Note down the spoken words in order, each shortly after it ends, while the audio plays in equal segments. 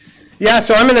Yeah,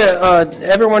 so I'm going to,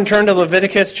 everyone turn to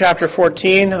Leviticus chapter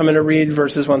 14. I'm going to read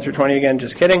verses 1 through 20 again,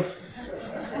 just kidding.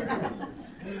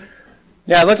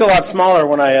 Yeah, it looked a lot smaller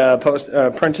when I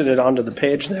printed it onto the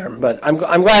page there, but I'm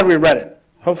glad we read it.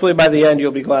 Hopefully by the end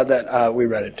you'll be glad that we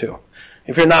read it too,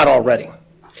 if you're not already.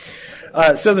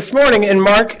 So this morning in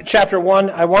Mark chapter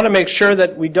 1, I want to make sure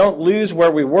that we don't lose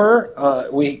where we were.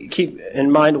 We keep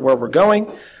in mind where we're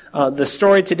going. The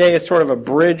story today is sort of a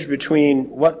bridge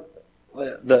between what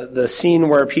the scene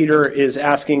where Peter is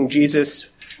asking Jesus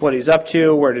what he's up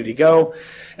to, where did he go,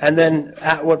 and then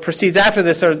what proceeds after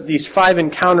this are these 5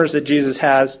 encounters that Jesus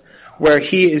has where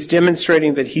he is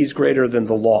demonstrating that he's greater than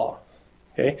the law.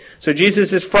 Okay? So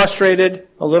Jesus is frustrated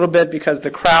a little bit because the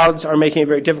crowds are making it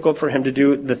very difficult for him to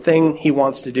do the thing he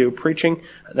wants to do, preaching.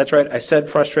 That's right, I said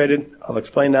frustrated. I'll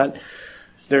explain that.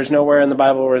 There's nowhere in the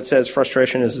Bible where it says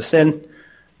frustration is a sin.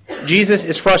 Jesus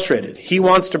is frustrated. He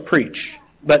wants to preach.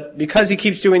 But because he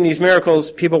keeps doing these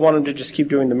miracles, people want him to just keep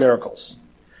doing the miracles.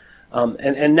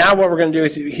 And now what we're going to do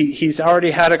is he's already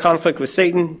had a conflict with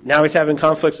Satan. Now he's having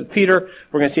conflicts with Peter.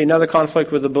 We're going to see another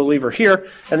conflict with the believer here.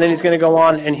 And then he's going to go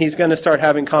on and he's going to start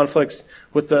having conflicts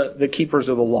with the keepers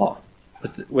of the law,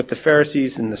 with the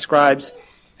Pharisees and the scribes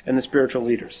and the spiritual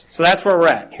leaders. So that's where we're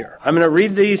at here. I'm going to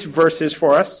read these verses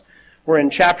for us. We're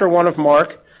in chapter 1 of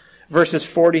Mark, verses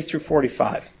 40 through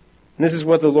 45. And this is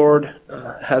what the Lord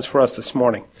has for us this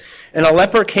morning. And a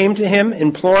leper came to him,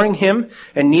 imploring him,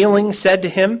 and kneeling said to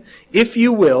him, "If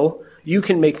you will, you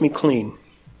can make me clean."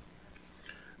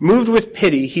 Moved with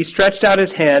pity, he stretched out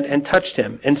his hand and touched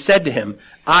him, and said to him,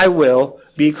 "I will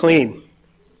be clean."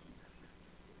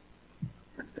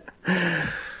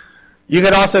 You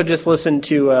could also just listen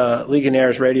to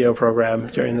Legionnaire's radio program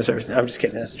during the service. I'm just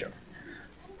kidding, that's a joke.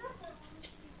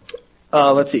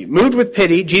 Let's see. Moved with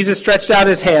pity, Jesus stretched out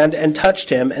his hand and touched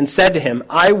him and said to him,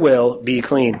 "I will be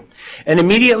clean." And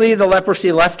immediately the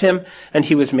leprosy left him and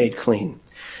he was made clean.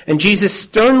 And Jesus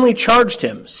sternly charged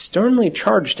him.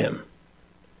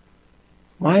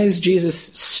 Why is Jesus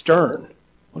stern?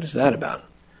 What is that about?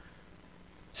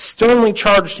 Sternly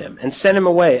charged him and sent him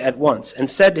away at once and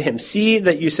said to him, "See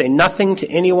that you say nothing to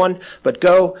anyone, but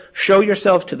go, show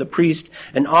yourself to the priest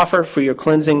and offer for your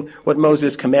cleansing what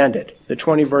Moses commanded," the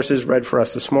 20 verses read for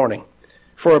us this morning,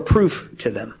 "for a proof to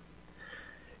them."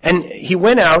 And he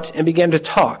went out and began to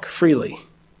talk freely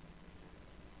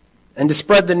and to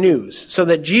spread the news, so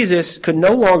that Jesus could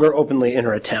no longer openly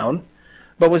enter a town,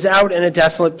 but was out in a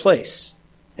desolate place,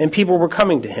 and people were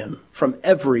coming to him from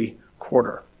every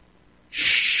quarter.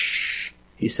 "Shh,"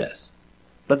 he says.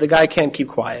 But the guy can't keep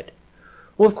quiet.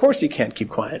 Well, of course he can't keep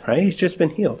quiet, right? He's just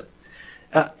been healed.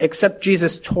 Except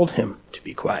Jesus told him to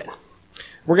be quiet.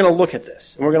 We're going to look at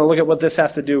this, and we're going to look at what this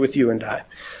has to do with you and I.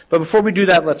 But before we do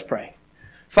that, let's pray.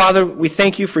 Father, we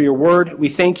thank you for your word. We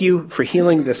thank you for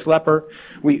healing this leper.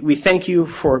 We thank you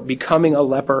for becoming a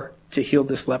leper to heal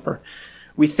this leper.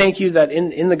 We thank you that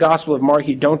in the Gospel of Mark,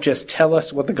 you don't just tell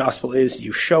us what the gospel is,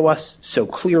 you show us so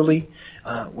clearly,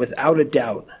 without a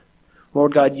doubt.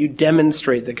 Lord God, you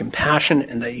demonstrate the compassion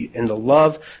and the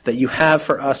love that you have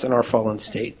for us in our fallen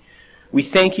state. We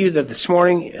thank you that this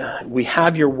morning we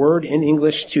have your word in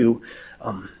English to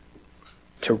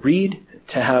read,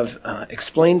 to have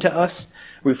explained to us.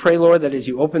 We pray, Lord, that as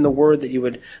you open the word, that you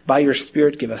would, by your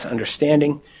Spirit, give us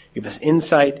understanding, give us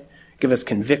insight, give us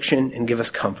conviction, and give us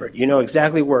comfort. You know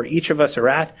exactly where each of us are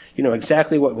at. You know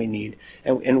exactly what we need.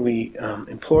 And we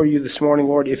implore you this morning,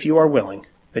 Lord, if you are willing,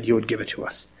 that you would give it to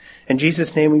us. In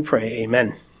Jesus' name we pray,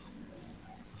 amen.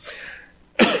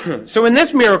 So in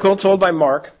this miracle told by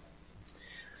Mark,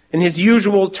 in his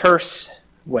usual terse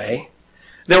way,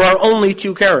 there are only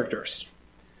 2 characters.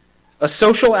 A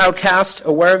social outcast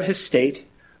aware of his state,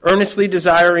 earnestly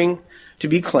desiring to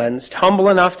be cleansed, humble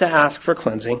enough to ask for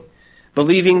cleansing,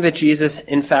 believing that Jesus,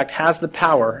 in fact, has the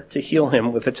power to heal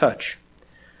him with a touch.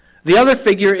 The other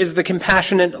figure is the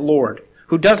compassionate Lord,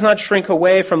 who does not shrink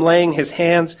away from laying his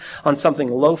hands on something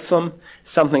loathsome,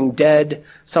 something dead,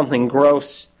 something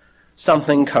gross,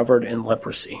 something covered in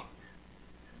leprosy.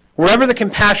 Wherever the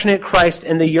compassionate Christ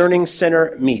and the yearning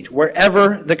sinner meet,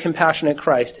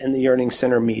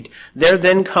 there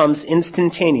then comes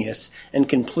instantaneous and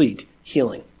complete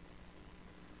healing.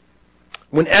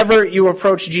 Whenever you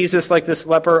approach Jesus like this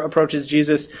leper approaches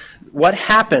Jesus, what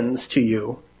happens to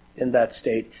you in that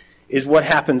state is what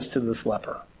happens to this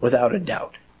leper, without a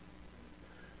doubt.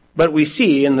 But we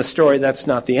see in the story that's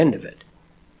not the end of it.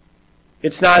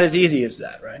 It's not as easy as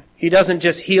that, right? He doesn't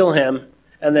just heal him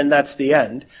and then that's the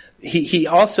end. He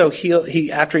also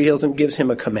after he heals him, gives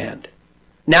him a command.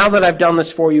 Now that I've done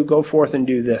this for you, go forth and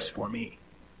do this for me.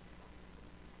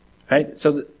 Right?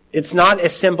 So It's not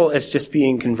as simple as just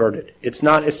being converted. It's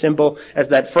not as simple as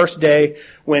that first day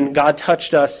when God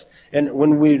touched us and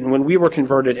when we were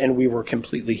converted and we were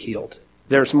completely healed.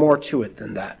 There's more to it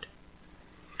than that.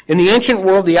 In the ancient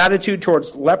world, the attitude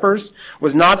towards lepers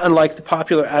was not unlike the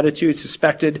popular attitude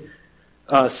suspected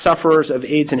sufferers of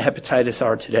AIDS and hepatitis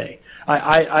are today.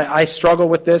 I struggle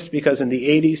with this because in the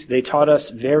 80s, they taught us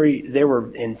they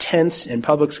were intense in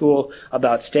public school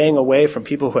about staying away from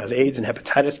people who have AIDS and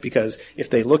hepatitis because if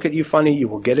they look at you funny, you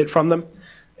will get it from them.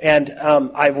 And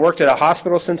I've worked at a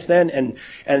hospital since then, and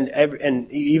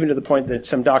even to the point that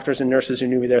some doctors and nurses who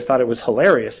knew me there thought it was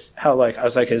hilarious how I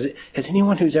was like, has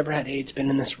anyone who's ever had AIDS been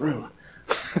in this room?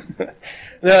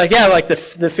 They're like, yeah, like the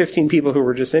 15 people who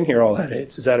were just in here all had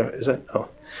AIDS. Is that oh?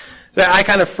 So I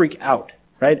kind of freak out,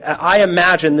 right? I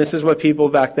imagine this is what people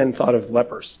back then thought of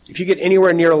lepers. If you get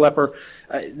anywhere near a leper,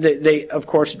 they of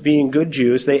course, being good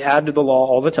Jews, they add to the law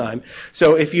all the time.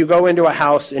 So if you go into a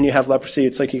house and you have leprosy,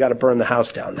 it's like you got to burn the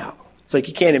house down now. It's like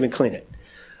you can't even clean it.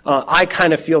 I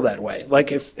kind of feel that way.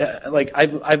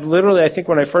 I've literally, I think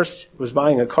when I first was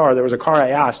buying a car, there was a car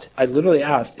I literally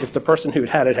asked if the person who'd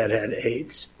had it had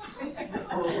AIDS.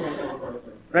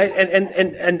 Right?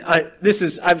 And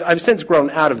I've since grown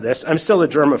out of this. I'm still a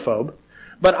germaphobe.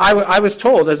 But I was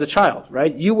told as a child,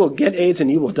 right? You will get AIDS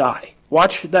and you will die.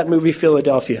 Watch that movie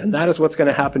Philadelphia, and that is what's going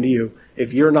to happen to you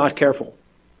if you're not careful.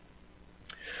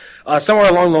 Somewhere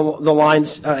along the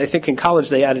lines, I think in college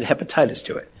they added hepatitis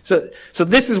to it. So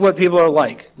this is what people are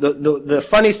like. The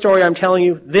funny story I'm telling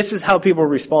you, this is how people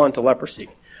respond to leprosy.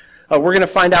 We're going to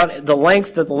find out the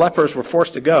lengths that the lepers were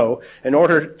forced to go in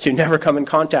order to never come in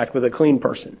contact with a clean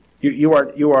person. You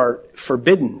are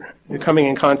forbidden coming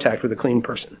in contact with a clean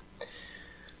person.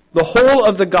 The whole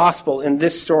of the gospel in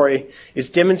this story is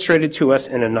demonstrated to us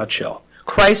in a nutshell.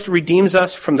 Christ redeems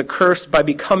us from the curse by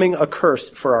becoming a curse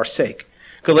for our sake.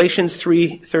 Galatians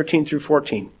 3:13 through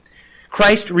 14.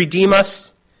 Christ redeemed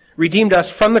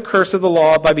us from the curse of the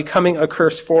law by becoming a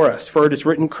curse for us. For it is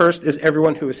written, cursed is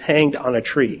everyone who is hanged on a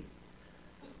tree.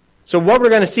 So what we're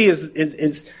going to see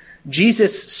is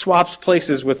Jesus swaps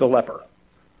places with the leper.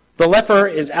 The leper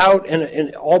is out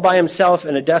and all by himself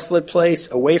in a desolate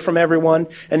place, away from everyone.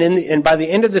 And by the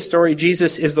end of the story,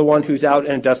 Jesus is the one who's out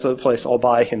in a desolate place all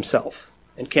by himself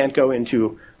and can't go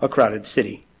into a crowded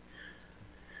city.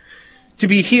 To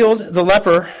be healed,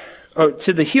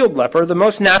 to the healed leper, the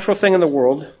most natural thing in the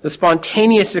world, the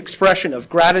spontaneous expression of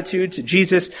gratitude to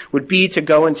Jesus would be to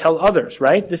go and tell others,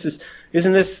 right?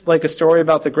 Isn't this like a story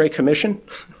about the Great Commission?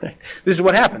 This is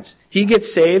what happens. He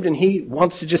gets saved and he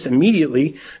wants to just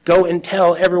immediately go and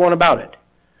tell everyone about it.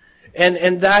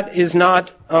 And that is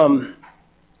not,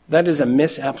 that is a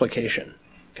misapplication,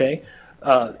 okay?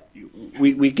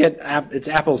 We get, it's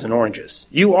apples and oranges.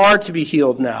 You are to be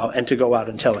healed now and to go out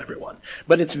and tell everyone.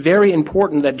 But it's very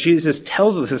important that Jesus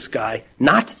tells this guy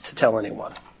not to tell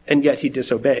anyone, and yet he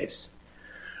disobeys.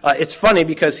 It's funny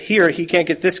because here he can't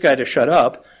get this guy to shut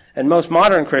up, and most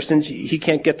modern Christians, he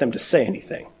can't get them to say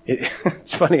anything.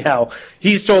 It's funny how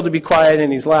he's told to be quiet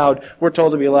and he's loud. We're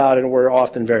told to be loud and we're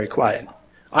often very quiet.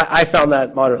 I found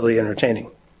that moderately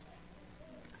entertaining.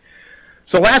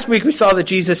 So last week we saw that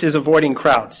Jesus is avoiding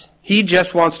crowds. He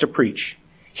just wants to preach.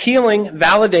 Healing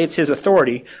validates his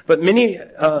authority, but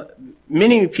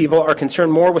many people are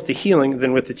concerned more with the healing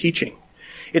than with the teaching.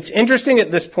 It's interesting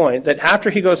at this point that after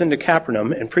he goes into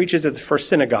Capernaum and preaches at the first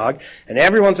synagogue, and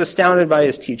everyone's astounded by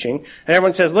his teaching, and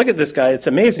everyone says, look at this guy, it's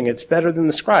amazing, it's better than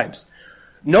the scribes.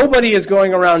 Nobody is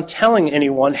going around telling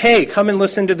anyone, hey, come and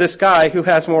listen to this guy who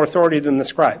has more authority than the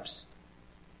scribes.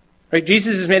 Right?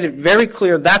 Jesus has made it very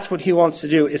clear that's what he wants to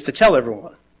do, is to tell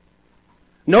everyone.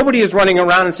 Nobody is running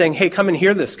around and saying, hey, come and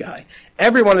hear this guy.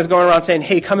 Everyone is going around saying,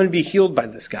 hey, come and be healed by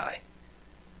this guy.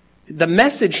 The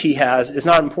message he has is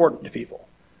not important to people.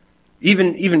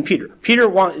 Even Peter. Peter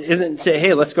isn't say,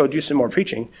 hey, let's go do some more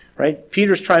preaching, right?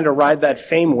 Peter's trying to ride that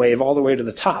fame wave all the way to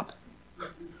the top.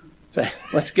 Say,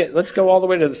 let's go all the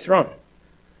way to the throne.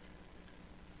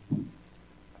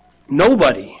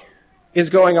 Nobody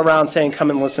is going around saying, come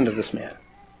and listen to this man.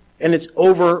 And it's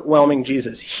overwhelming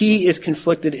Jesus. He is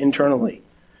conflicted internally.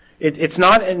 It's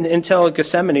not until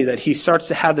Gethsemane that he starts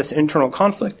to have this internal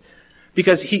conflict,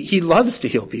 because he loves to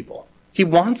heal people. He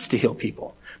wants to heal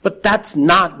people. But that's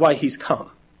not why he's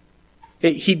come.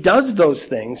 He does those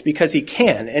things because he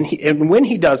can, and when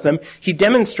he does them, he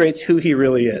demonstrates who he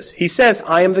really is. He says,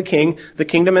 I am the king, the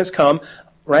kingdom has come,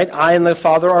 right? I and the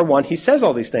Father are one. He says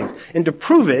all these things. And to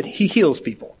prove it, he heals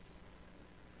people.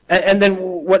 And then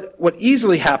what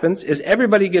easily happens is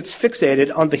everybody gets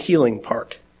fixated on the healing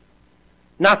part,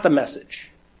 not the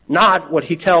message, not what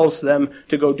he tells them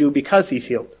to go do because he's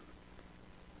healed.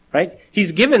 right?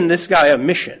 He's given this guy a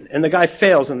mission, and the guy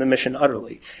fails in the mission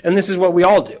utterly. And this is what we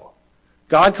all do.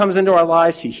 God comes into our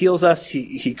lives, he heals us,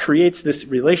 he creates this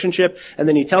relationship, and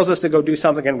then he tells us to go do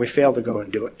something, and we fail to go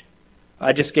and do it.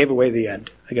 I just gave away the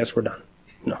end. I guess we're done.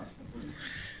 No.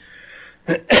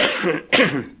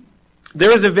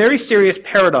 There is a very serious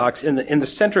paradox in the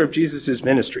center of Jesus'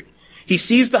 ministry. He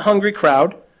sees the hungry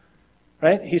crowd,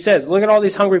 right? He says, look at all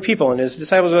these hungry people. And his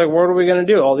disciples are like, what are we going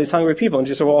to do? All these hungry people. And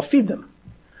Jesus said, well, I'll feed them.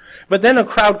 But then a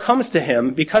crowd comes to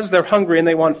him because they're hungry and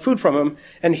they want food from him,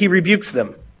 and he rebukes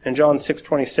them in John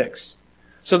 6:26.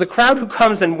 So the crowd who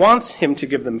comes and wants him to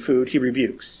give them food, he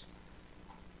rebukes.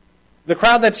 The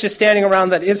crowd that's just standing around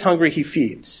that is hungry, he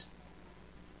feeds.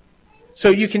 So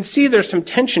you can see there's some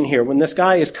tension here when this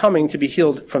guy is coming to be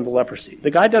healed from the leprosy. The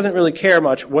guy doesn't really care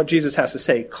much what Jesus has to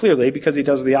say, clearly, because he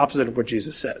does the opposite of what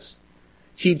Jesus says.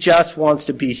 He just wants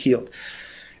to be healed.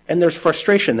 And there's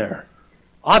frustration there,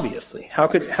 obviously. How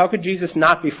could Jesus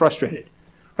not be frustrated?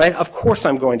 Right? Of course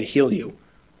I'm going to heal you.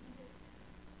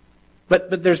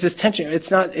 But there's this tension.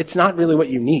 It's not really what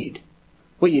you need.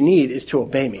 What you need is to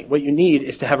obey me. What you need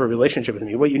is to have a relationship with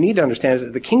me. What you need to understand is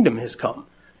that the kingdom has come.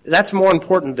 That's more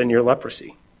important than your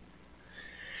leprosy.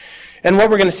 And what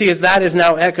we're going to see is that is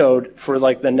now echoed for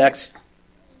like the next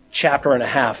chapter and a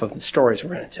half of the stories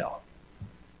we're going to tell.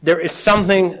 There is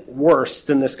something worse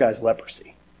than this guy's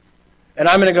leprosy. And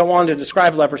I'm going to go on to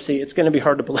describe leprosy. It's going to be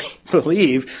hard to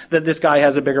believe that this guy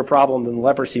has a bigger problem than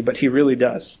leprosy, but he really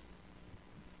does.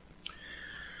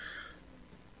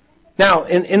 Now,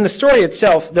 in the story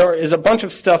itself, there is a bunch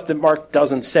of stuff that Mark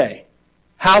doesn't say.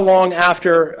 How long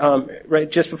after,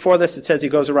 right, just before this, it says he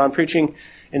goes around preaching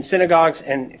in synagogues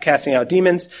and casting out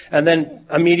demons, and then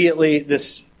immediately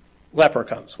this leper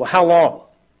comes. Well, how long?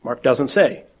 Mark doesn't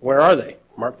say. Where are they?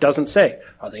 Mark doesn't say.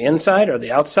 Are they inside? Are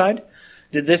they outside?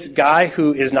 Did this guy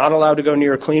who is not allowed to go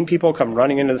near clean people come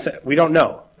running into the... We don't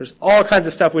know. There's all kinds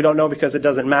of stuff we don't know because it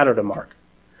doesn't matter to Mark.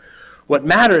 What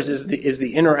matters is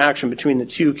the interaction between the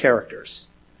two characters.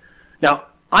 Now,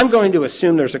 I'm going to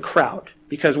assume there's a crowd,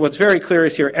 because what's very clear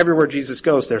is here, everywhere Jesus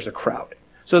goes, there's a crowd.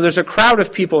 So there's a crowd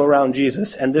of people around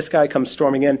Jesus, and this guy comes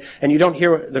storming in, and you don't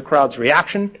hear the crowd's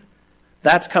reaction.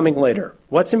 That's coming later.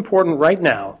 What's important right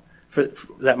now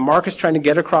that Mark is trying to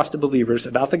get across to believers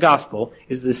about the gospel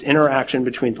is this interaction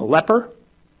between the leper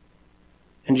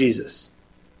and Jesus.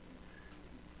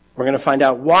 We're going to find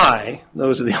out why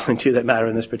those are the only two that matter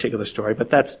in this particular story, but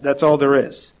that's all there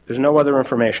is. There's no other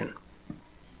information.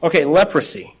 Okay,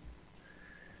 leprosy.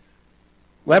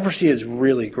 Leprosy is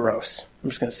really gross. I'm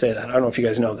just going to say that. I don't know if you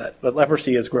guys know that, but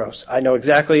leprosy is gross. I know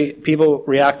exactly people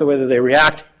react the way that they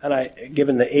react, and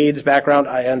given the AIDS background,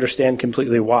 I understand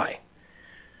completely why.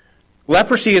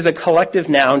 Leprosy is a collective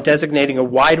noun designating a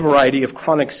wide variety of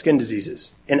chronic skin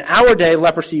diseases. In our day,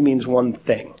 leprosy means one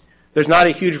thing. There's not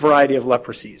a huge variety of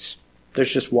leprosies.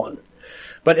 There's just one.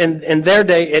 But in their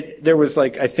day, there was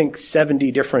I think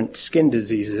 70 different skin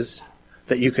diseases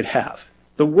that you could have.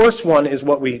 The worst one is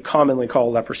what we commonly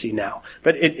call leprosy now.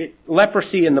 But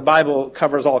leprosy in the Bible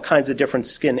covers all kinds of different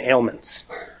skin ailments.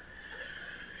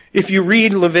 If you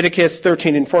read Leviticus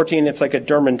 13 and 14, it's like a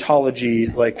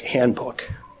dermatology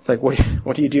handbook. It's like,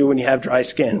 what do you do when you have dry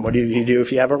skin? What do you do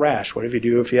if you have a rash? What do you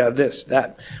do if you have this,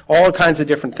 that? All kinds of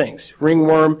different things.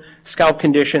 Ringworm, scalp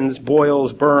conditions,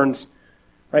 boils, burns,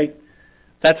 right?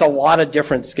 That's a lot of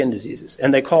different skin diseases.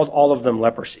 And they called all of them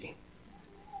leprosy.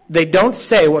 They don't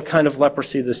say what kind of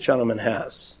leprosy this gentleman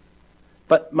has.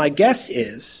 But my guess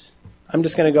is, I'm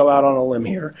just going to go out on a limb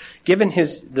here, given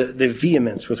the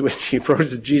vehemence with which he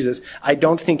approaches Jesus, I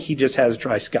don't think he just has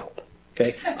dry scalp.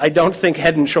 Okay? I don't think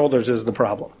Head and Shoulders is the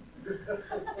problem.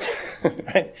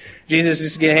 Right? Jesus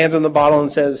just gets hands on the bottle and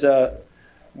says,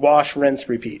 wash, rinse,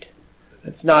 repeat.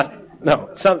 It's not,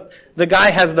 no. The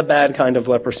guy has the bad kind of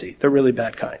leprosy, the really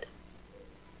bad kind.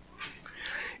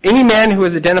 Any man who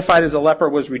was identified as a leper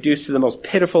was reduced to the most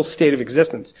pitiful state of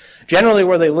existence. Generally,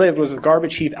 where they lived was a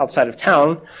garbage heap outside of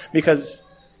town because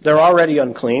they're already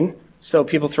unclean, so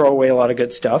people throw away a lot of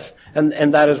good stuff, and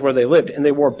that is where they lived. And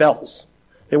they wore bells.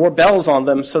 They wore bells on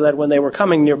them so that when they were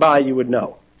coming nearby, you would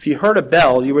know. If you heard a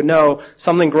bell, you would know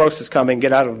something gross is coming,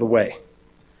 get out of the way.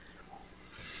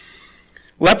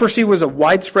 Leprosy was a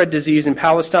widespread disease in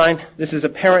Palestine. This is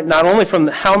apparent not only from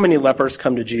how many lepers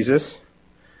come to Jesus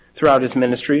throughout his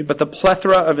ministry, but the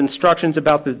plethora of instructions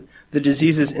about the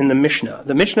diseases in the Mishnah.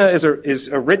 The Mishnah is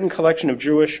a written collection of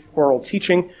Jewish oral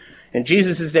teaching. In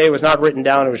Jesus' day, it was not written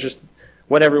down. It was just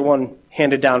what everyone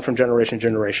handed down from generation to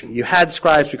generation. You had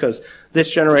scribes because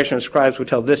this generation of scribes would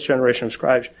tell this generation of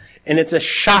scribes. And it's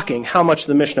shocking how much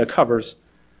the Mishnah covers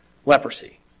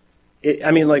leprosy.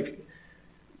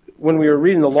 when we were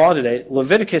reading the law today,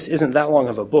 Leviticus isn't that long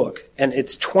of a book, and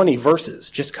it's 20 verses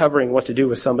just covering what to do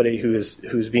with somebody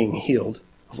who's being healed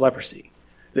of leprosy.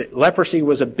 Leprosy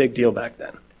was a big deal back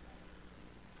then.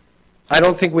 I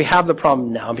don't think we have the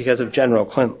problem now because of general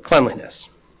cleanliness.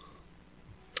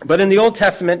 But in the Old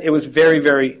Testament, it was a very,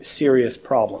 very serious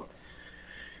problem.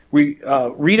 We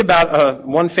read about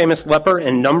one famous leper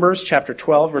in Numbers chapter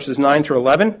 12, verses 9 through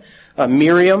 11.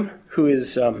 Miriam, who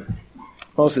is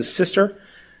Moses' sister,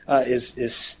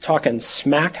 is talking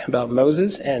smack about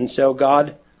Moses, and so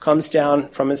God comes down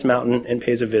from his mountain and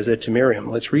pays a visit to Miriam.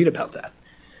 Let's read about that.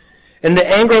 And the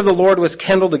anger of the Lord was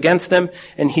kindled against them,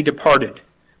 and he departed.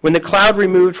 When the cloud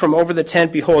removed from over the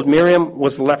tent, behold, Miriam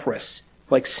was leprous,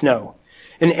 like snow.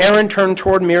 And Aaron turned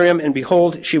toward Miriam, and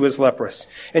behold, she was leprous.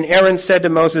 And Aaron said to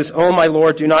Moses, "O my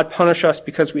Lord, do not punish us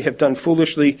because we have done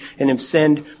foolishly and have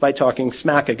sinned by talking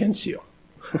smack against you."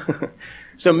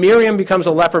 So Miriam becomes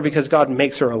a leper because God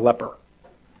makes her a leper.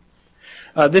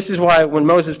 This is why when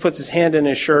Moses puts his hand in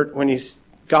his shirt, when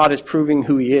God is proving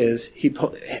who he is,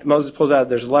 Moses pulls out,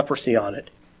 there's leprosy on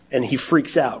it, and he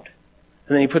freaks out.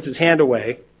 And then he puts his hand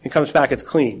away, and comes back, it's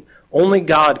clean. Only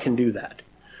God can do that.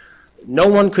 No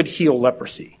one could heal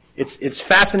leprosy. It's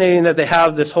fascinating that they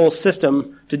have this whole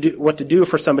system to do what to do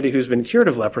for somebody who's been cured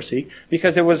of leprosy,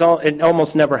 because it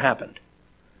almost never happened.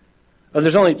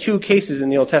 There's only 2 cases in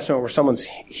the Old Testament where someone's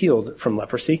healed from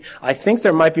leprosy. I think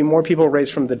there might be more people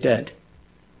raised from the dead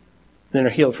than are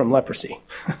healed from leprosy.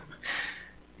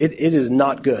 It is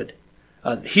not good.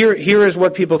 Here is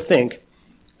what people think.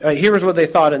 Here is what they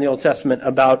thought in the Old Testament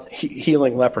about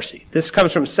healing leprosy. This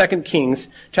comes from 2 Kings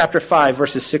chapter 5,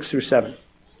 verses 6 through 7.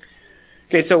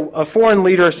 Okay, so a foreign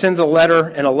leader sends a letter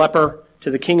and a leper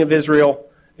to the king of Israel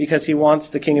because he wants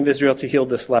the king of Israel to heal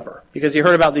this leper. Because he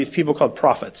heard about these people called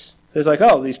prophets. He's like,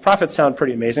 oh, these prophets sound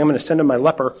pretty amazing. I'm going to send him my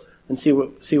leper and see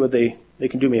what they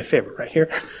can do me a favor right here.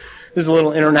 This is a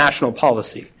little international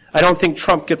policy. I don't think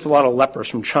Trump gets a lot of lepers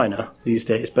from China these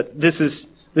days, but this is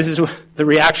the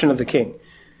reaction of the king.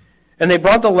 And they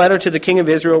brought the letter to the king of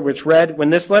Israel, which read,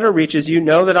 "When this letter reaches you,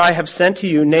 know that I have sent to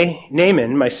you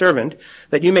Naaman, my servant,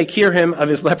 that you may cure him of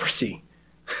his leprosy."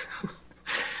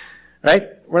 Right?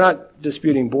 We're not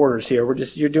disputing borders here.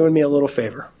 You're doing me a little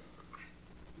favor.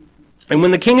 And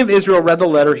when the king of Israel read the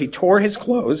letter, he tore his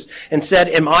clothes and said,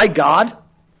 "Am I God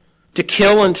to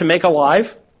kill and to make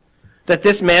alive? That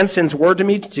this man sends word to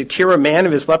me to cure a man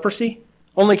of his leprosy?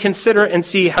 Only consider and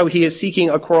see how he is seeking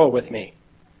a quarrel with me."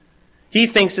 He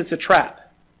thinks it's a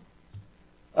trap.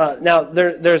 Now,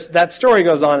 there's that story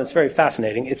goes on. It's very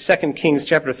fascinating. It's 2 Kings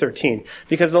chapter 13,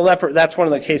 because that's one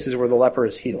of the cases where the leper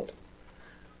is healed.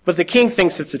 But the king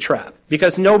thinks it's a trap,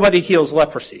 because nobody heals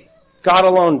leprosy. God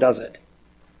alone does it.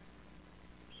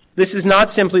 This is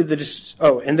not simply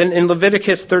and then in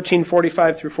Leviticus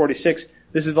 13:45 through 46,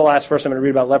 this is the last verse I'm going to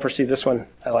read about leprosy. This one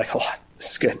I like a lot.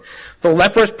 This is good. "The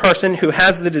leprous person who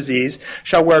has the disease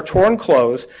shall wear torn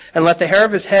clothes and let the hair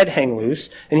of his head hang loose,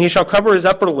 and he shall cover his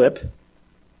upper lip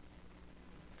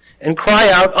and cry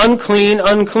out, 'Unclean,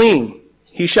 unclean.'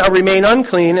 He shall remain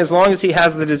unclean as long as he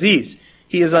has the disease.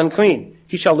 He is unclean.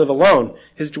 He shall live alone.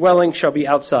 His dwelling shall be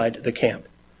outside the camp."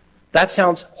 That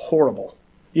sounds horrible.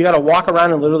 You got to walk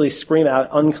around and literally scream out,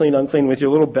 "Unclean, unclean," with your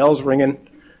little bells ringing,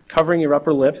 covering your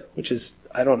upper lip, which is,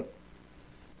 I don't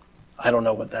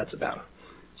know what that's about.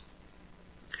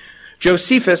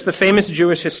 Josephus, the famous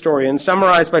Jewish historian,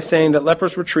 summarized by saying that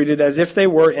lepers were treated as if they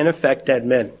were, in effect, dead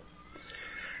men.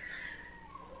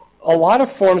 A lot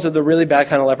of forms of the really bad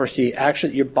kind of leprosy,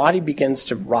 actually, your body begins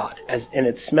to rot, and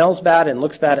it smells bad and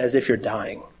looks bad as if you're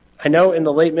dying. I know in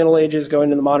the late Middle Ages, going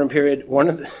into the modern period,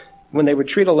 when they would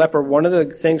treat a leper, one of the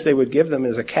things they would give them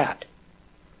is a cat.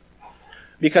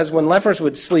 Because when lepers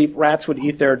would sleep, rats would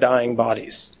eat their dying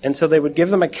bodies. And so they would give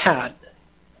them a cat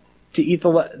to eat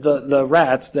the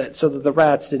rats, so that the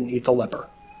rats didn't eat the leper.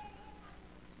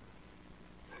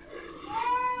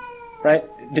 Right?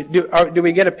 Do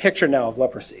we get a picture now of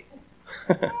leprosy?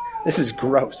 This is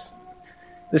gross.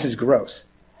 This is gross.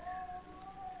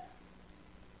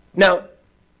 Now,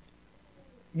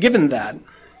 given that,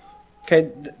 okay,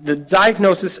 the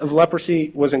diagnosis of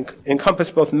leprosy was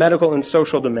encompassed both medical and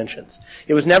social dimensions.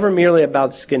 It was never merely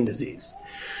about skin disease.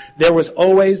 There was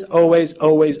always, always,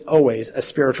 always, always a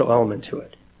spiritual element to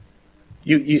it.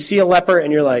 You see a leper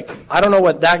and you're like, I don't know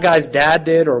what that guy's dad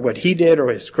did or what he did or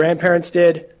his grandparents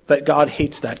did, but God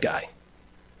hates that guy.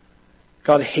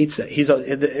 God hates that.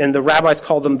 And the rabbis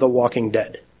called them the walking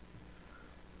dead.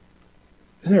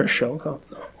 Isn't there a show called?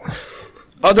 No.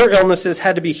 Other illnesses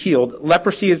had to be healed.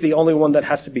 Leprosy is the only one that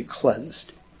has to be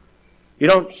cleansed. You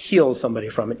don't heal somebody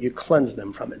from it, you cleanse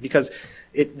them from it. Because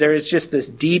there is just this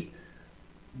deep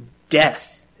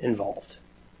death involved.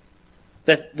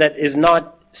 That is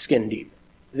not skin deep.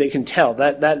 They can tell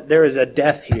that there is a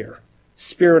death here.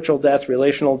 Spiritual death,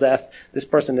 relational death. This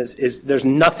person is there's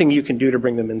nothing you can do to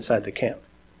bring them inside the camp.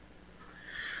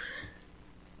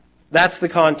 That's the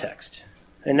context.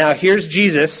 And now here's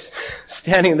Jesus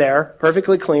standing there,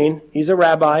 perfectly clean. He's a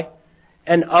rabbi.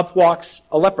 And up walks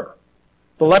a leper.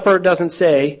 The leper doesn't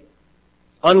say,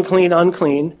 unclean,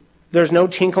 unclean. There's no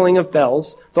tinkling of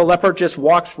bells. The leper just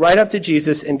walks right up to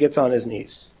Jesus and gets on his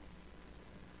knees.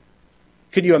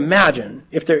 Could you imagine,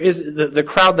 if there is the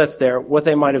crowd that's there, what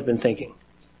they might have been thinking?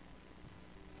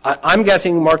 I'm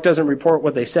guessing Mark doesn't report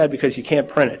what they said because you can't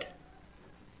print it.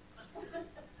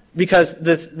 Because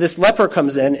this leper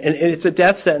comes in, and it's a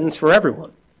death sentence for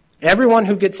everyone. Everyone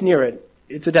who gets near it,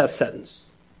 it's a death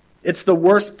sentence. It's the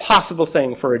worst possible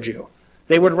thing for a Jew.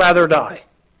 They would rather die.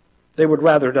 They would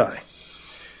rather die.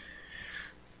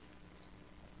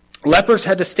 Lepers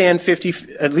had to stand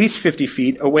at least 50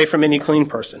 feet away from any clean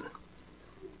person.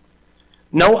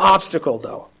 No obstacle,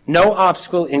 though. No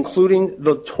obstacle, including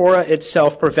the Torah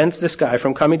itself, prevents this guy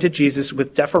from coming to Jesus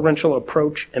with deferential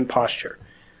approach and posture.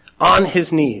 On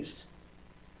his knees.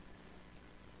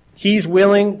 He's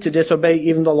willing to disobey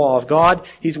even the law of God.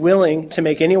 He's willing to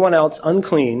make anyone else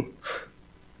unclean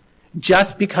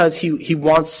just because he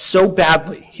wants so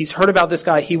badly. He's heard about this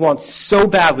guy. He wants so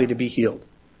badly to be healed.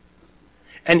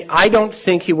 And I don't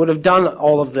think he would have done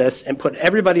all of this and put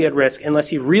everybody at risk unless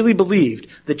he really believed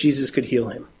that Jesus could heal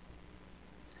him.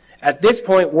 At this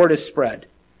point, word is spread.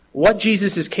 What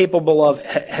Jesus is capable of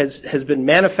has been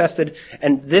manifested,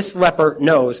 and this leper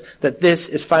knows that this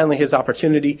is finally his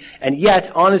opportunity. And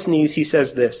yet, on his knees, he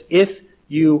says this, if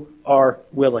you are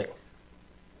willing.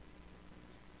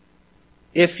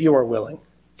 If you are willing.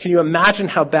 Can you imagine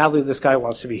how badly this guy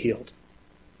wants to be healed?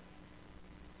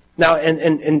 Now,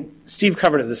 and Steve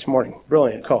covered it this morning.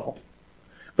 Brilliant call.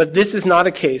 But this is not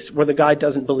a case where the guy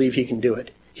doesn't believe he can do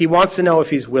it. He wants to know if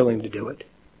he's willing to do it.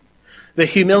 The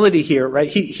humility here, right?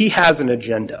 He has an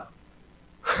agenda.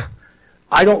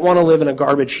 I don't want to live in a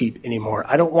garbage heap anymore.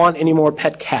 I don't want any more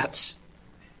pet cats.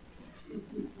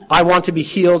 I want to be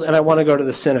healed, and I want to go to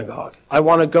the synagogue. I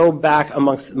want to go back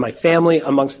amongst my family,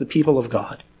 amongst the people of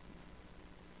God.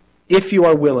 If you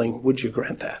are willing, would you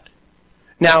grant that?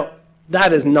 Now,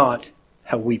 that is not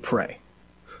how we pray.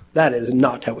 That is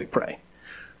not how we pray.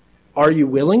 Are you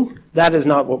willing? That is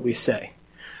not what we say.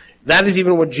 That is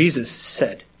even what Jesus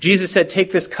said. Jesus said,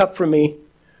 take this cup from me,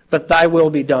 but thy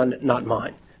will be done, not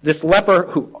mine. This leper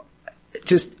who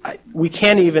we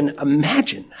can't even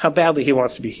imagine how badly he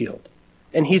wants to be healed.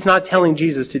 And he's not telling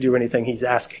Jesus to do anything. He's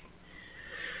asking.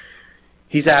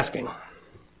 He's asking.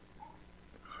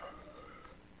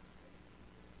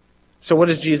 So what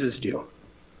does Jesus do?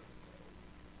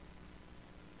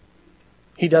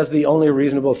 He does the only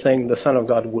reasonable thing the Son of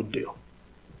God would do.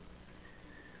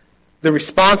 The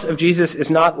response of Jesus is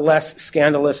not less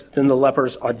scandalous than the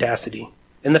leper's audacity.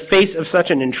 In the face of such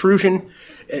an intrusion,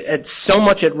 it's so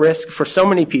much at risk for so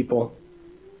many people,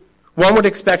 one would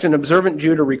expect an observant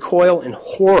Jew to recoil in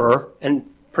horror and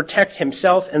protect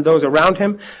himself and those around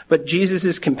him, but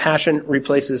Jesus' compassion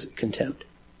replaces contempt.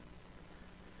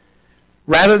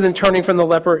 Rather than turning from the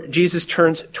leper, Jesus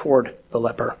turns toward the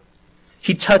leper.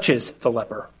 He touches the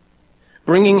leper,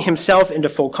 bringing himself into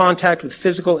full contact with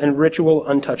physical and ritual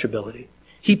untouchability.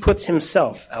 He puts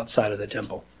himself outside of the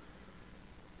temple.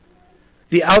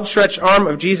 The outstretched arm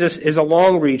of Jesus is a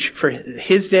long reach for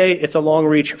his day. It's a long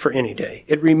reach for any day.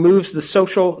 It removes the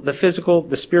social, the physical,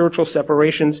 the spiritual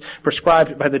separations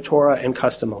prescribed by the Torah and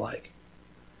custom alike.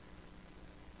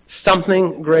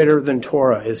 Something greater than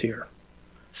Torah is here.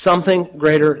 Something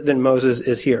greater than Moses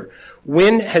is here.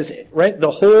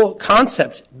 The whole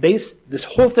concept, this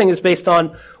whole thing is based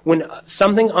on when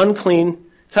something unclean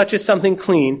touches something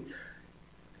clean,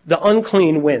 the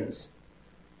unclean wins.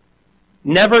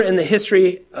 Never in the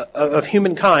history of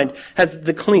humankind has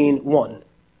the clean won.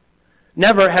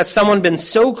 Never has someone been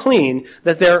so clean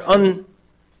that they're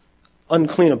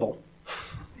uncleanable.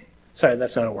 Sorry,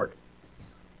 that's not a word.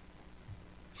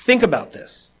 Think about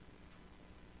this.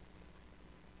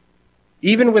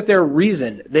 Even with their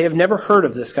reason, they have never heard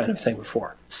of this kind of thing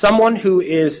before. Someone who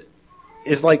is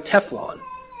like Teflon.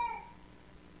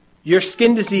 Your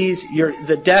skin disease,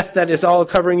 the death that is all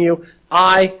covering you,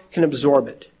 I can absorb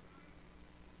it.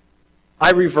 I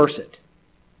reverse it.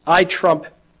 I trump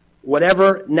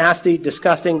whatever nasty,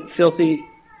 disgusting, filthy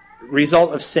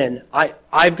result of sin.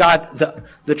 I've got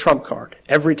the trump card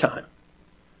every time.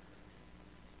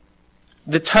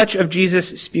 The touch of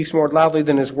Jesus speaks more loudly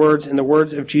than his words, and the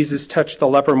words of Jesus touch the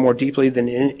leper more deeply than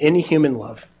any human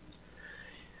love.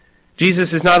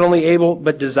 Jesus is not only able,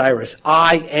 but desirous.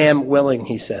 I am willing,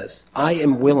 he says. I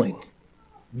am willing.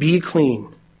 Be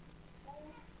clean.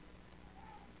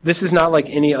 This is not like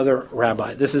any other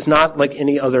rabbi. This is not like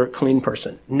any other clean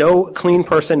person. No clean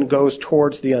person goes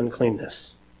towards the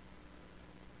uncleanness.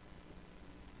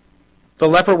 The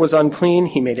leper was unclean.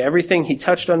 He made everything he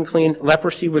touched unclean.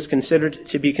 Leprosy was considered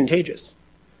to be contagious.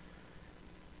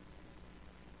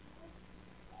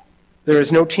 There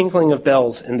is no tinkling of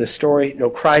bells in this story,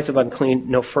 no cries of unclean,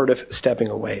 no furtive stepping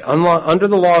away. Under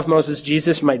the law of Moses,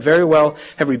 Jesus might very well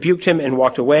have rebuked him and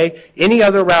walked away. Any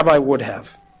other rabbi would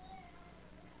have.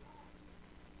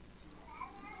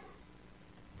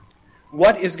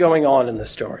 What is going on in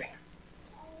this story?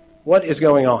 What is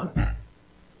going on?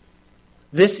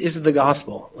 This is the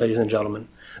gospel, ladies and gentlemen.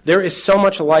 There is so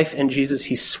much life in Jesus,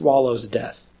 he swallows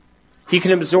death. He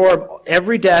can absorb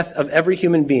every death of every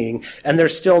human being, and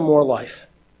there's still more life.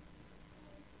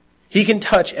 He can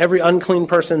touch every unclean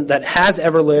person that has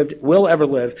ever lived, will ever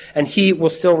live, and he will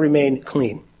still remain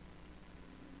clean.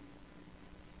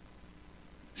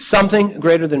 Something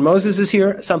greater than Moses is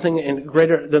here, something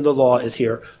greater than the law is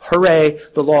here. Hooray,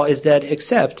 the law is dead,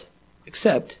 except,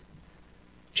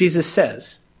 Jesus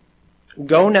says,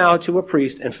 go now to a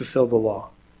priest and fulfill the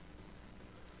law.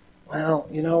 Well,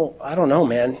 I don't know,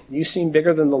 man. You seem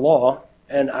bigger than the law,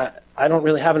 and I don't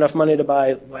really have enough money to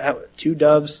buy 2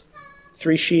 doves,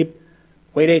 3 sheep,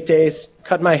 wait 8 days,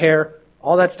 cut my hair,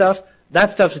 all that stuff. That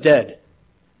stuff's dead.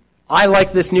 I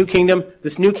like this new kingdom.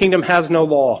 This new kingdom has no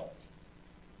law.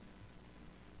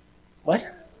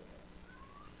 What?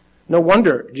 No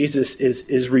wonder Jesus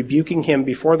is rebuking him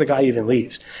before the guy even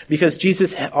leaves, because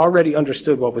Jesus had already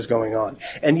understood what was going on.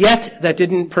 And yet, that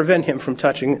didn't prevent him from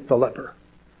touching the leper.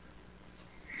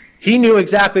 He knew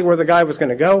exactly where the guy was going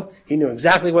to go. He knew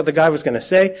exactly what the guy was going to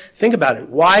say. Think about it.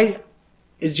 Why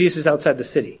is Jesus outside the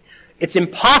city? It's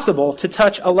impossible to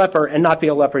touch a leper and not be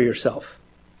a leper yourself.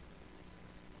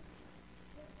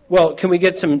 Well, can we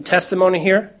get some testimony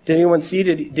here? Did anyone see?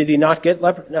 Did he not get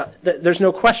leper? No, there's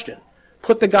no question.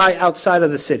 Put the guy outside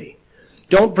of the city.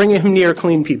 Don't bring him near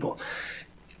clean people.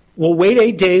 We'll wait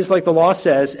 8 days like the law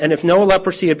says, and if no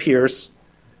leprosy appears,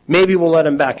 maybe we'll let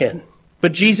him back in.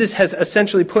 But Jesus has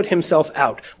essentially put himself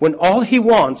out. When all he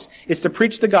wants is to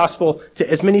preach the gospel to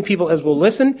as many people as will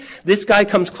listen, this guy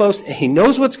comes close and he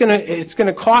knows it's going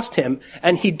to cost him,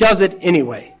 and he does it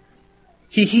anyway.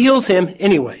 He heals him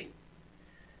anyway.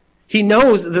 He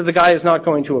knows that the guy is not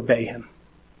going to obey him.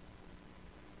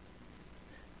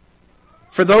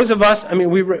 For those of us,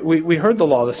 we heard the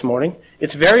law this morning.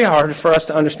 It's very hard for us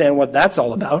to understand what that's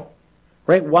all about.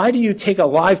 Right? Why do you take a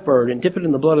live bird and dip it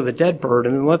in the blood of the dead bird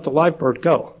and then let the live bird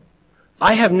go?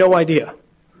 I have no idea.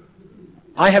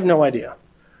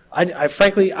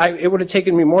 Frankly, it would have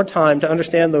taken me more time to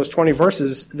understand those 20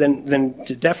 verses than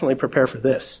to definitely prepare for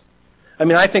this.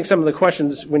 I think some of the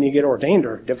questions when you get ordained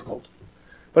are difficult.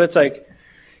 But it's like,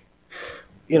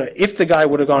 if the guy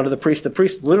would have gone to the priest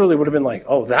literally would have been like,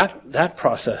 oh, that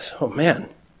process, oh man.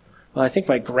 Well, I think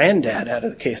my granddad had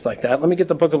a case like that. Let me get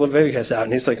the book of Leviticus out.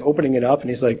 And he's like opening it up and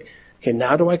he's like, okay,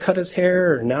 now do I cut his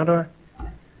hair or now do I?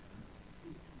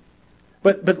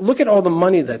 But look at all the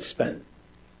money that's spent.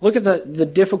 Look at the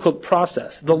difficult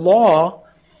process. The law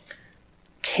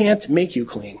can't make you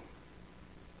clean.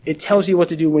 It tells you what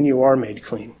to do when you are made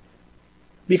clean.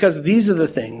 Because these are the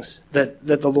things that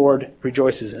the Lord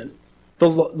rejoices in. The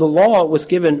law was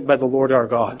given by the Lord our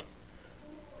God.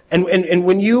 And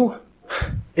when you,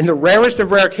 in the rarest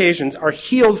of rare occasions, are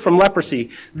healed from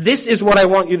leprosy, this is what I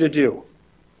want you to do.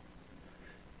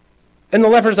 And the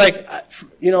leper's like,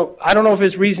 I don't know if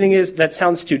his reasoning is, that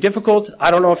sounds too difficult.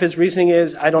 I don't know if his reasoning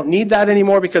is, I don't need that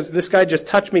anymore because this guy just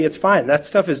touched me, it's fine. That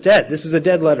stuff is dead. This is a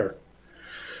dead letter.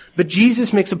 But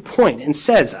Jesus makes a point and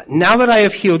says, now that I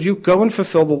have healed you, go and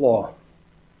fulfill the law.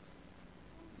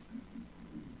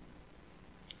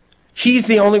 He's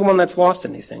the only one that's lost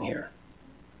anything here.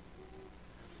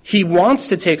 He wants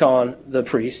to take on the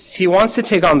priests. He wants to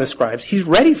take on the scribes. He's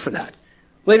ready for that.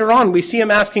 Later on, we see him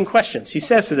asking questions. He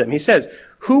says to them,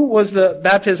 who was the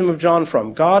baptism of John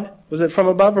from? God? Was it from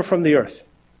above or from the earth?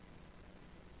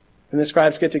 And the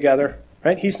scribes get together,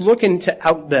 right? He's looking to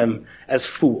out them as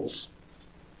fools.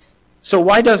 So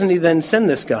why doesn't he then send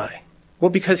this guy?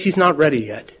 Well, because he's not ready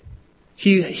yet.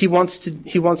 He wants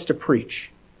to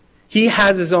preach. He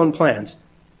has his own plans.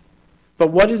 But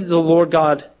what did the Lord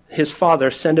God, his Father,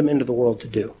 send him into the world to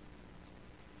do?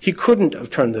 He couldn't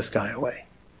have turned this guy away.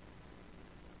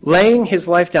 Laying his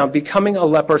life down, becoming a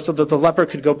leper so that the leper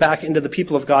could go back into the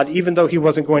people of God, even though he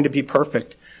wasn't going to be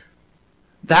perfect.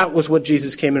 That was what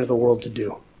Jesus came into the world to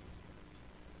do.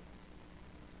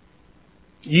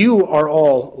 You are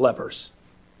all lepers.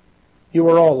 You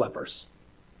were all lepers.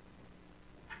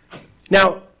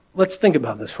 Now, let's think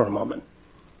about this for a moment.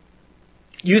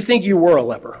 You think you were a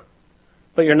leper,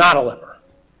 but you're not a leper.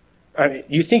 I mean,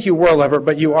 you think you were a leper,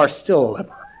 but you are still a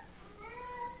leper.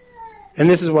 And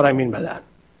this is what I mean by that.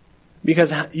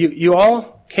 Because you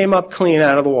all came up clean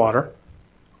out of the water,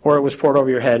 or it was poured over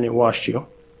your head and it washed you.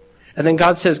 And then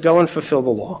God says, go and fulfill the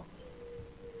law.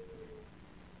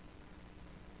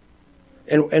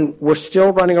 And we're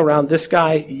still running around. This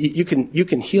guy, you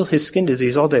can heal his skin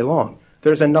disease all day long.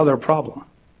 There's another problem.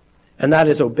 And that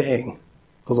is obeying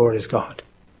the Lord as God.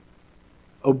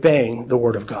 Obeying the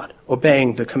word of God.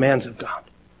 Obeying the commands of God.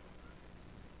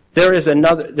 There is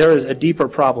a deeper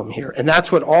problem here. And that's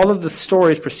what all of the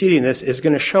stories preceding this is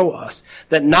going to show us.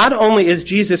 That not only is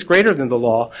Jesus greater than the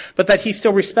law, but that he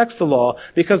still respects the law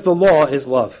because the law is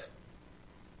love.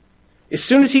 As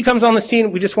soon as he comes on the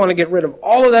scene, we just want to get rid of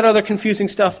all of that other confusing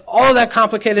stuff, all of that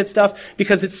complicated stuff,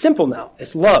 because it's simple now.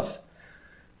 It's love.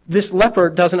 This leper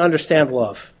doesn't understand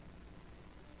love.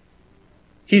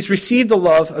 He's received the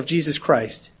love of Jesus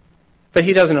Christ, but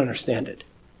he doesn't understand it.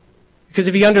 Because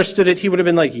if he understood it, he would have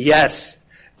been like, yes,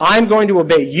 I'm going to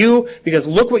obey you because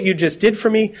look what you just did for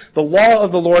me. The law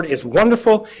of the Lord is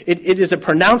wonderful. It is a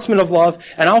pronouncement of love,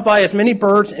 and I'll buy as many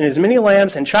birds and as many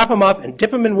lambs and chop them up and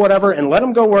dip them in whatever and let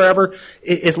them go wherever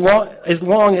as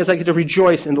long as I get to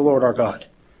rejoice in the Lord our God.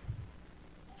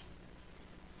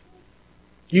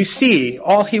 You see,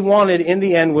 all he wanted in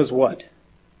the end was what?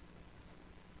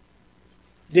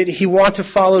 Did he want to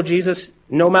follow Jesus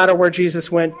no matter where Jesus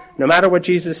went, no matter what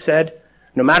Jesus said,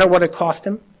 no matter what it cost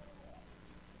him?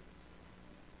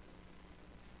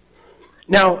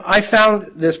 Now, I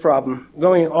found this problem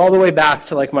going all the way back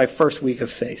to like my first week of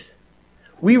faith.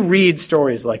 We read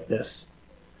stories like this.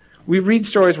 We read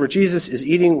stories where Jesus is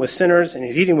eating with sinners and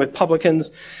he's eating with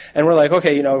publicans, and we're like,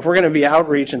 okay, if we're going to be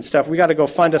outreach and stuff, we got to go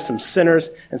find us some sinners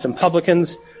and some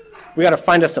publicans. We got to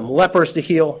find us some lepers to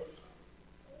heal.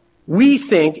 We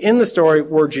think in the story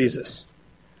we're Jesus.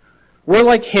 We're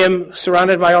like him,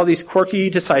 surrounded by all these quirky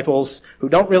disciples who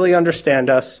don't really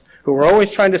understand us, who are always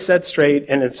trying to set straight,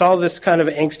 and it's all this kind of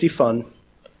angsty fun.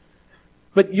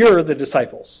 But you're the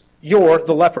disciples. You're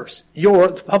the lepers. You're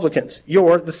the publicans.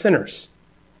 You're the sinners.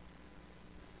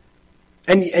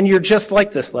 And you're just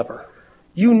like this leper.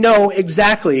 You know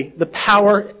exactly the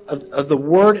power of the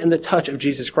word and the touch of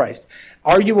Jesus Christ.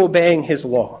 Are you obeying his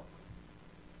law?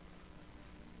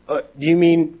 Do you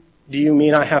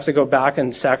mean I have to go back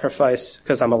and sacrifice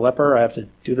because I'm a leper? I have to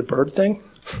do the bird thing?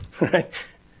 Right?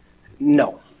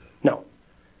 No.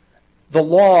 The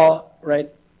law, right,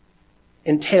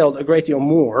 entailed a great deal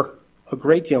more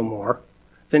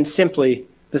than simply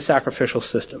the sacrificial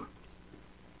system.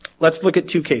 Let's look at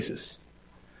two cases.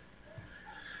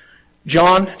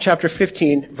 John chapter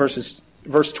 15, verse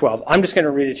 12. I'm just going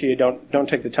to read it to you. Don't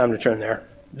take the time to turn there.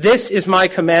 This is my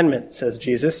commandment, says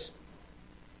Jesus.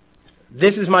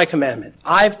 This is my commandment.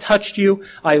 I've touched you.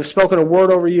 I have spoken a word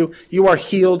over you. You are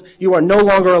healed. You are no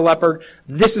longer a leper.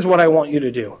 This is what I want you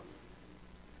to do.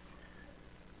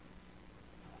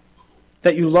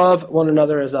 That you love one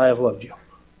another as I have loved you.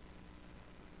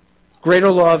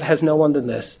 Greater love has no one than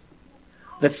this,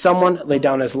 that someone lay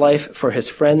down his life for his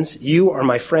friends. You are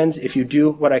my friends if you do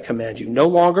what I command you. No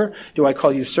longer do I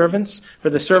call you servants,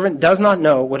 for the servant does not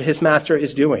know what his master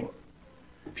is doing.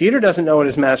 Peter doesn't know what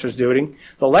his master is doing.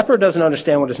 The leper doesn't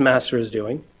understand what his master is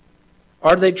doing.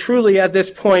 Are they truly at this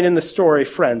point in the story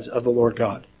friends of the Lord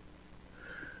God?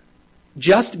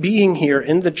 Just being here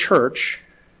in the church,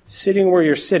 sitting where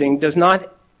you're sitting, does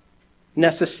not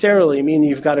necessarily mean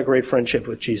you've got a great friendship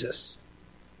with Jesus.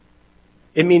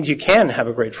 It means you can have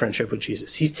a great friendship with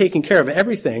Jesus. He's taking care of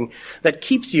everything that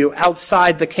keeps you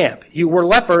outside the camp. You were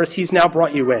lepers, he's now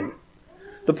brought you in.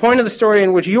 The point of the story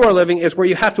in which you are living is where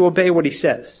you have to obey what he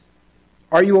says.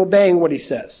 Are you obeying what he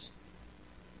says?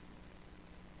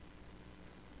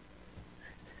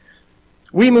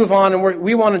 We move on and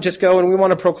we want to just go and we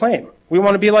want to proclaim. We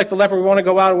want to be like the leper. We want to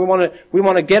go out and we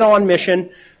want to get on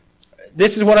mission.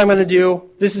 This is what I'm going to do.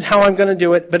 This is how I'm going to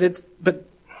do it. But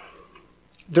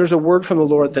there's a word from the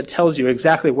Lord that tells you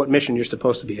exactly what mission you're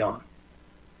supposed to be on.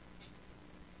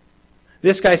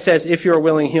 This guy says, if you're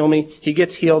willing, heal me. He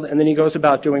gets healed, and then he goes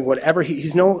about doing whatever.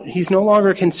 He's no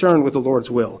longer concerned with the Lord's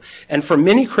will. And for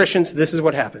many Christians, this is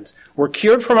what happens. We're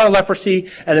cured from our leprosy,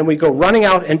 and then we go running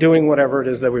out and doing whatever it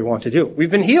is that we want to do.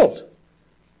 We've been healed.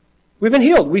 We've been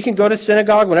healed. We can go to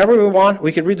synagogue whenever we want.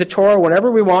 We can read the Torah whenever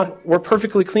we want. We're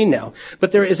perfectly clean now.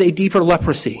 But there is a deeper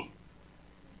leprosy,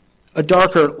 a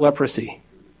darker leprosy.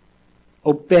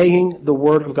 Obeying the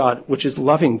word of God, which is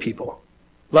loving people.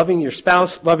 Loving your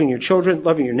spouse, loving your children,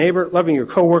 loving your neighbor, loving your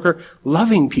coworker,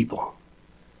 loving people.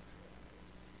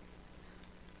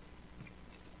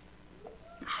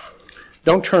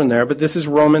 Don't turn there, but this is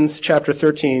Romans chapter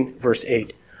 13, verse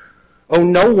 8. Owe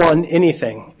no one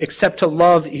anything except to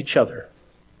love each other.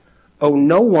 Owe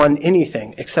no one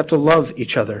anything except to love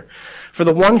each other. For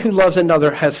the one who loves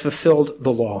another has fulfilled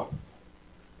the law.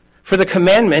 For the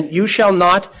commandment, you shall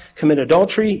not commit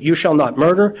adultery, you shall not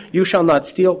murder, you shall not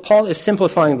steal. Paul is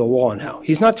simplifying the law now.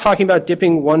 He's not talking about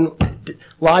dipping one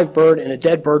live bird in a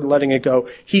dead bird and letting it go.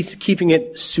 He's keeping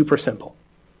it super simple.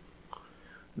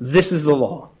 This is the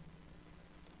law.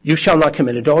 You shall not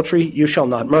commit adultery, you shall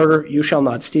not murder, you shall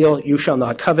not steal, you shall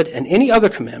not covet, and any other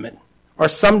commandment are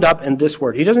summed up in this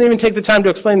word. He doesn't even take the time to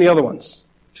explain the other ones.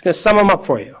 He's going to sum them up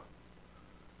for you.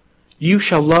 You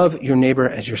shall love your neighbor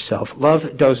as yourself.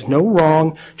 Love does no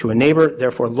wrong to a neighbor,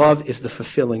 therefore love is the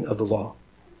fulfilling of the law.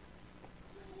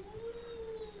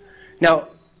 Now,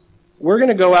 we're going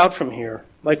to go out from here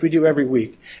like we do every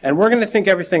week, and we're going to think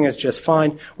everything is just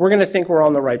fine. We're going to think we're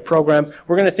on the right program.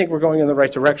 We're going to think we're going in the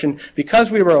right direction because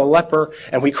we were a leper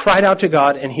and we cried out to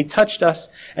God and he touched us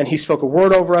and he spoke a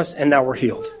word over us and now we're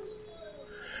healed.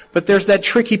 But there's that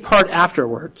tricky part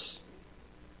afterwards.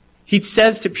 He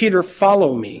says to Peter,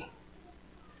 follow me.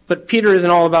 But Peter isn't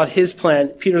all about his plan.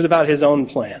 Peter's about his own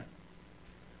plan.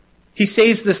 He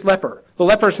saves this leper. The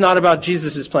leper's not about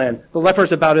Jesus' plan. The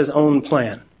leper's about his own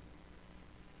plan.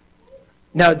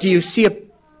 Now, do you see a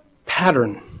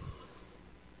pattern?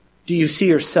 Do you see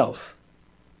yourself?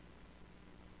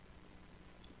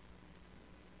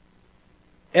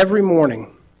 Every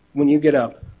morning when you get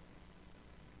up,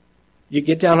 you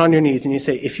get down on your knees and you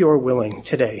say, if you are willing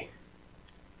today,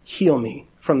 heal me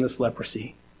from this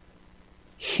leprosy.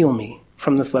 Heal me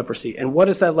from this leprosy. And what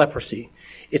is that leprosy?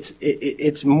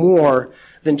 It's more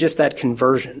than just that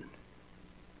conversion.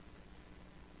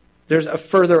 There's a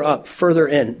further up, further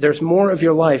in. There's more of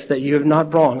your life that you have not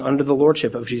brought under the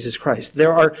lordship of Jesus Christ.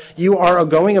 You are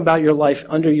going about your life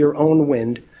under your own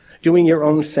wind, doing your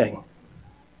own thing.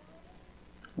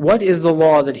 What is the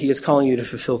law that he is calling you to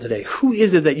fulfill today? Who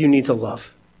is it that you need to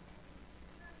love?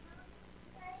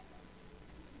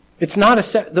 It's not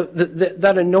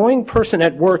that annoying person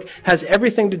at work has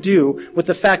everything to do with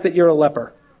the fact that you're a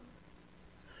leper.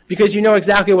 Because you know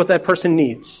exactly what that person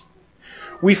needs.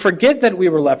 We forget that we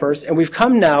were lepers, and we've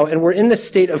come now, and we're in this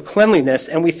state of cleanliness,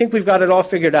 and we think we've got it all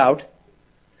figured out.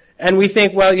 And we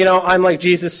think, well, I'm like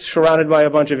Jesus surrounded by a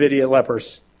bunch of idiot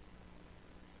lepers.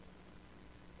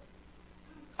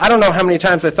 I don't know how many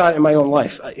times I thought in my own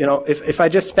life, if I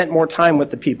just spent more time with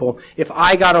the people, if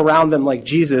I got around them like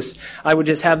Jesus, I would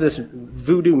just have this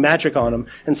voodoo magic on them,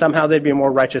 and somehow they'd be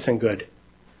more righteous and good.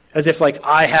 As if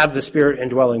I have the Spirit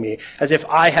indwelling me. As if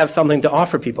I have something to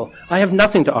offer people. I have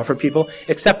nothing to offer people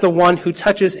except the one who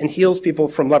touches and heals people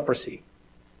from leprosy.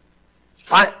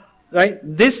 Right?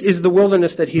 This is the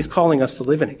wilderness that he's calling us to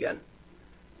live in again.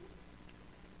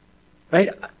 Right?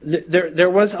 There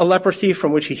was a leprosy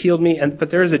from which he healed me, but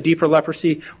there is a deeper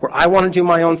leprosy where I want to do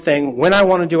my own thing, when I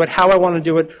want to do it, how I want to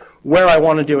do it, where I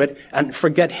want to do it, and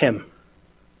forget him.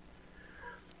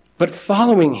 But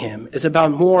following him is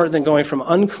about more than going from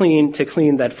unclean to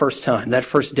clean that first time, that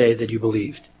first day that you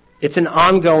believed. It's an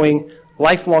ongoing,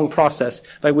 lifelong process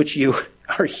by which you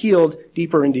are healed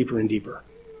deeper and deeper and deeper.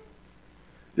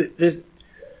 The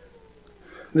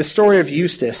story of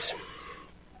Eustace.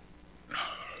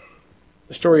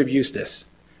 The story of Eustace.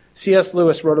 C.S.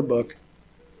 Lewis wrote a book,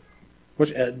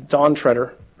 Dawn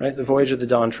Treader, right? The Voyage of the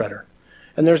Dawn Treader.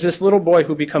 And there's this little boy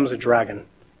who becomes a dragon.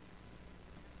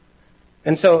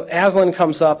 And so Aslan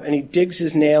comes up and he digs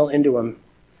his nail into him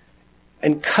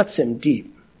and cuts him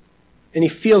deep. And he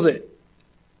feels it.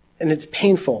 And it's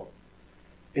painful.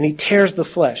 And he tears the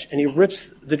flesh and he rips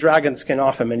the dragon skin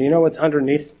off him. And you know what's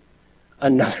underneath?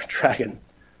 Another dragon.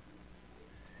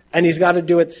 And he's got to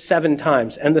do it 7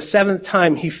 times. And the 7th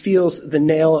time he feels the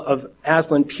nail of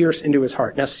Aslan pierce into his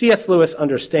heart. Now C.S. Lewis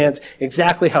understands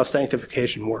exactly how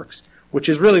sanctification works, which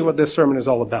is really what this sermon is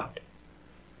all about.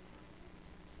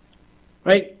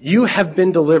 Right? You have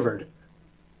been delivered.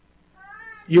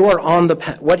 You are on the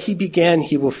path. What he began,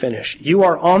 he will finish. You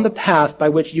are on the path by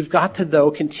which you've got to, though,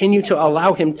 continue to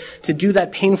allow him to do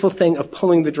that painful thing of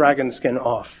pulling the dragon skin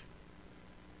off.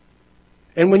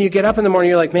 And when you get up in the morning,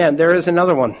 you're like, man, there is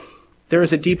another one. There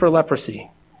is a deeper leprosy.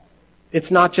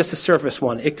 It's not just a surface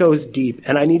one. It goes deep,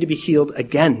 and I need to be healed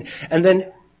again. And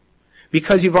then,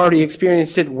 because you've already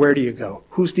experienced it, where do you go?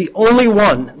 Who's the only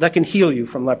one that can heal you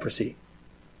from leprosy?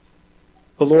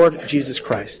 The Lord Jesus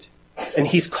Christ. And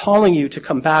he's calling you to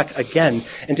come back again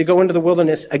and to go into the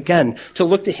wilderness again, to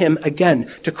look to him again,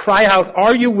 to cry out,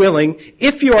 are you willing?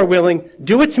 If you are willing,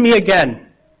 do it to me again.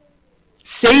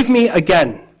 Save me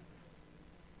again.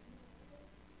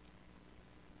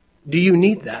 Do you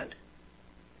need that?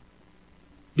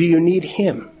 Do you need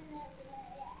him?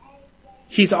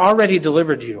 He's already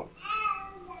delivered you.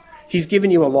 He's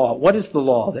given you a law. What is the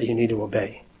law that you need to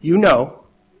obey? You know.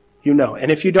 And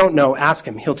if you don't know, ask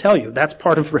him. He'll tell you. That's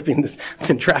part of ripping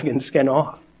the dragon's skin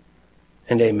off.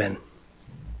 And amen.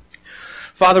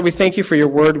 Father, we thank you for your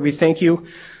word. We thank you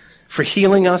for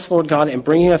healing us, Lord God, and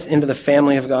bringing us into the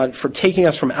family of God, for taking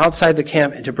us from outside the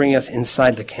camp and to bring us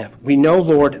inside the camp. We know,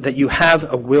 Lord, that you have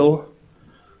a will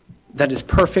that is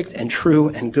perfect and true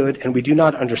and good, and we do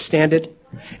not understand it,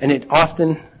 and it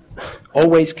often,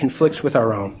 always conflicts with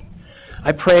our own.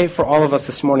 I pray for all of us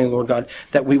this morning, Lord God,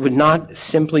 that we would not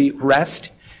simply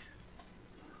rest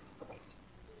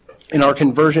in our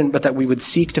conversion, but that we would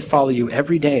seek to follow you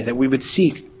every day, that we would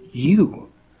seek you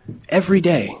every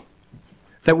day.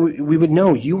 That we would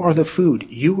know you are the food,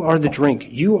 you are the drink,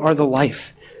 you are the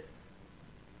life.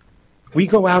 We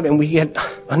go out and we get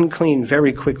unclean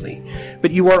very quickly, but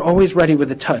you are always ready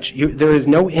with a touch. There is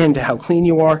no end to how clean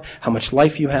you are, how much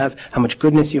life you have, how much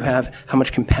goodness you have, how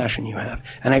much compassion you have.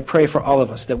 And I pray for all of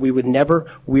us that we would never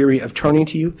weary of turning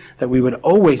to you, that we would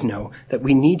always know that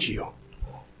we need you.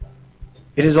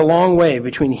 It is a long way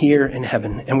between here and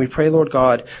heaven, and we pray, Lord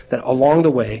God, that along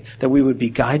the way that we would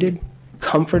be guided,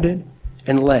 comforted,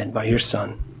 and led by your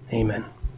Son. Amen.